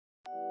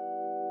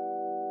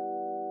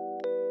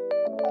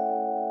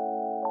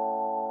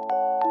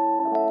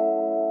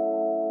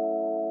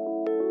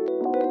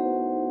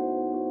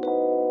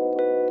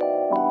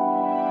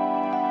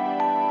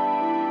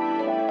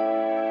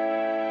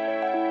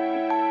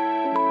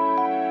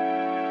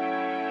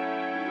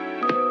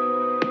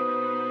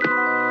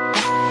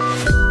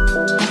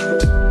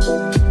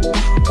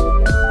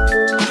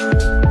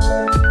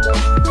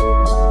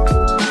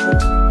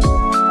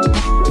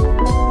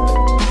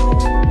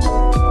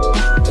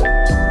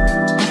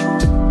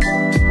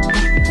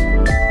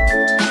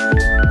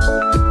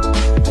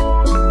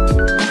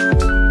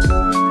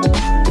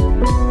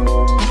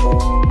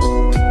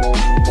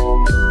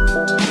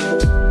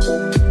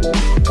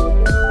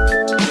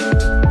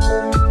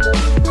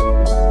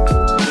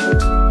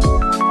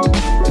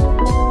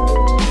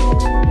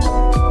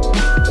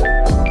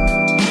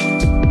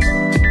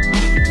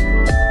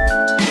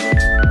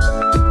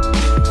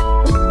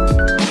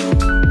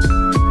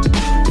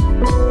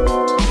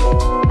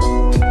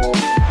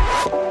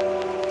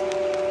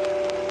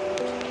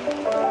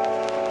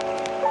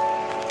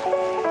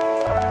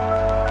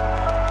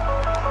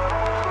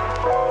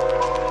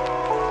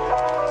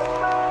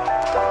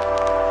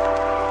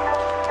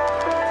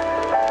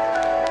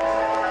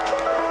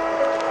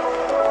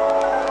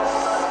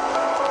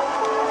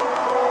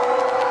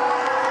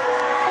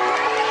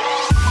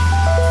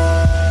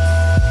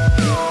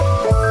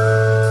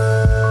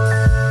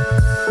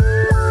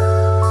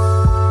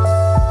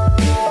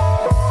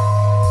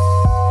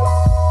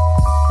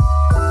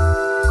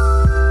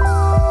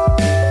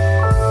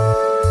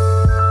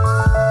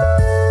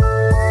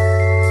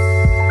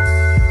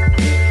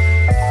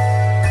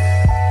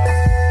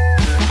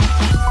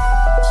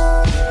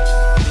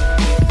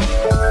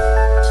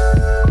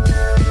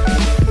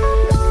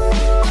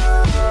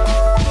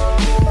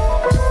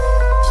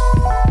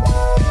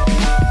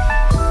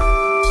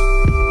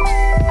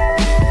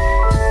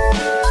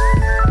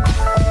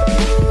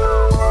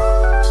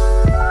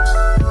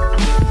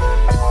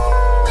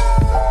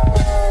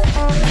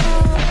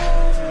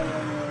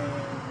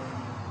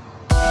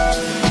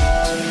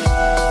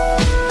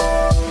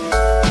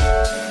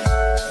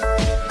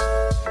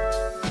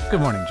Good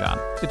morning, John.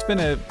 It's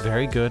been a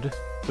very good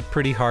but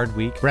pretty hard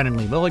week. Brennan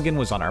Lee Milligan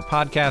was on our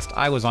podcast.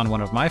 I was on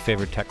one of my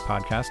favorite tech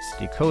podcasts,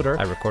 Decoder.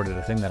 I recorded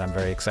a thing that I'm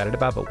very excited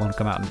about but won't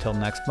come out until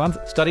next month.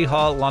 Study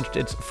Hall launched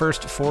its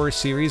first 4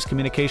 series,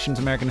 Communications,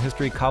 American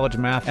History, College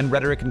Math, and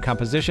Rhetoric and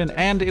Composition,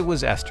 and it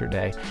was Esther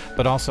Day.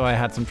 But also I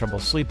had some trouble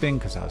sleeping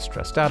because I was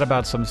stressed out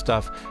about some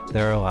stuff.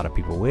 There are a lot of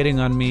people waiting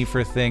on me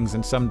for things,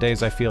 and some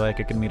days I feel like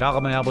I can meet all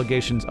of my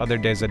obligations, other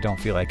days I don't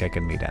feel like I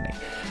can meet any.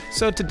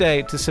 So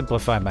today, to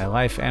simplify my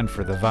life and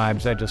for the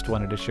vibes, I just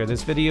wanted to share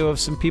this video of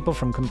some people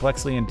from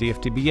Complexly and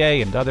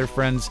DFTBA and other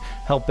friends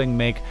helping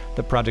make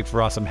the Project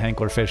for Awesome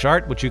Hanklerfish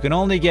art, which you can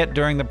only get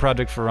during the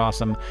Project for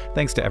Awesome.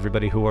 Thanks to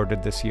everybody who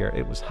ordered this year.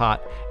 It was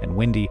hot and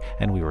windy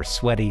and we were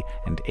sweaty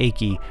and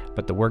achy,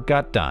 but the work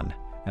got done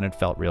and it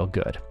felt real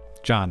good.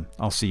 John,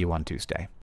 I'll see you on Tuesday.